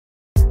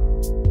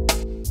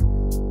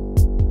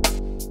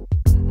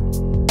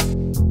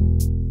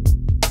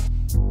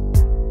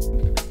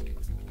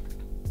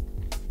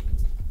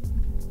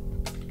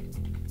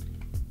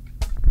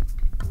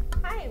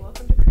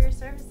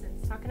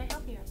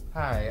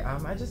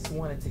I just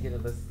wanted to get a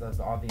list of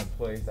all the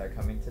employees that are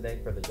coming today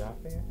for the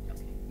job fair.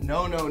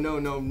 No.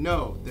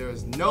 There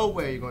is no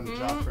way you're going to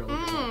job fair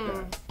looking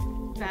like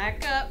that.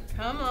 Back up.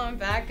 Come on,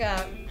 back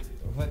up.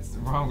 What's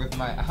wrong with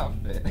my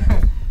outfit?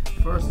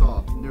 First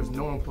off, there's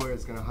no employer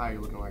that's going to hire you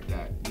looking like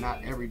that.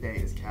 Not every day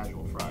is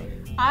casual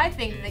Friday. I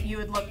think that you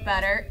would look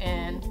better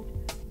in...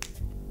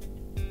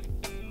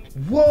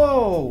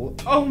 Whoa!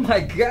 Oh my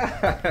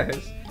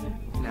gosh!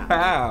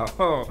 Now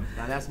Wow!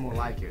 that's more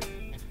like it.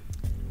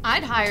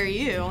 I'd hire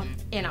you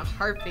in a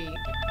heartbeat.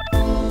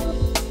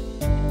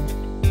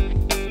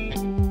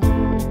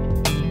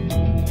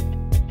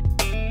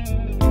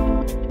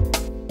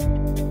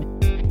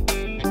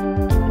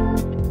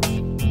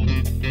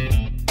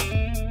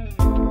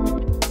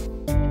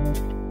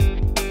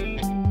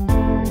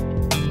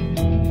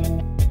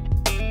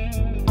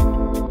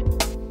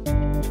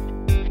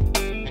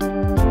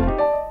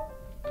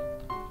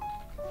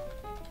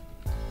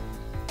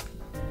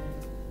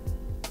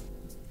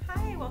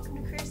 Welcome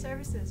to Career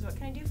Services. What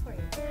can I do for you?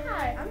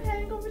 Hi, I'm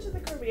heading over to the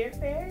career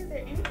fair. Is there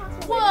any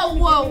possible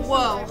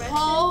Whoa.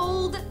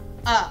 Hold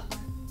up.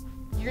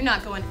 You're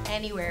not going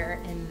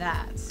anywhere in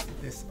that.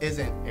 This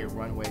isn't a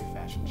runway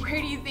fashion show.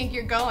 Where do you think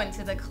you're going?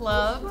 To the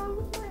club? What's wrong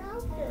with my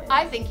outfit?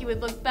 I think you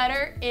would look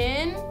better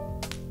in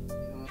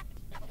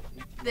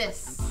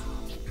this.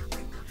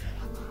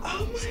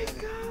 Oh my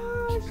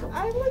gosh,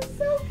 I look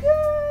so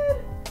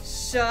good.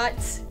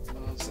 Shut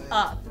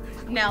up.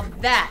 Now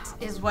that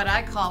is what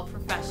I call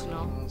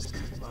professional.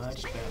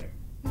 Much better.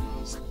 You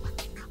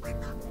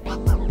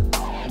know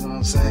what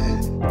I'm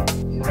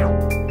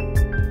saying?